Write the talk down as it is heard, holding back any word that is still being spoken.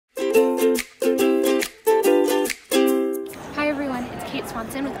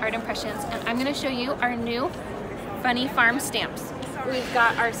Wisconsin with Art Impressions, and I'm going to show you our new funny farm stamps. We've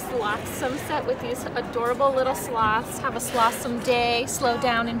got our Sloth-some Set with these adorable little sloths. Have a sloth-some day, slow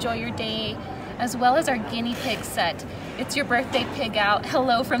down, enjoy your day, as well as our Guinea Pig set. It's your birthday pig out,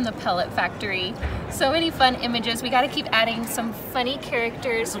 hello from the pellet factory. So many fun images. We got to keep adding some funny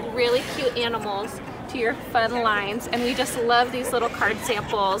characters, really cute animals to your fun lines, and we just love these little card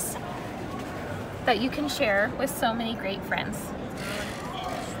samples that you can share with so many great friends.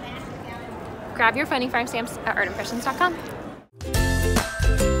 Grab your funny farm stamps at artimpressions.com.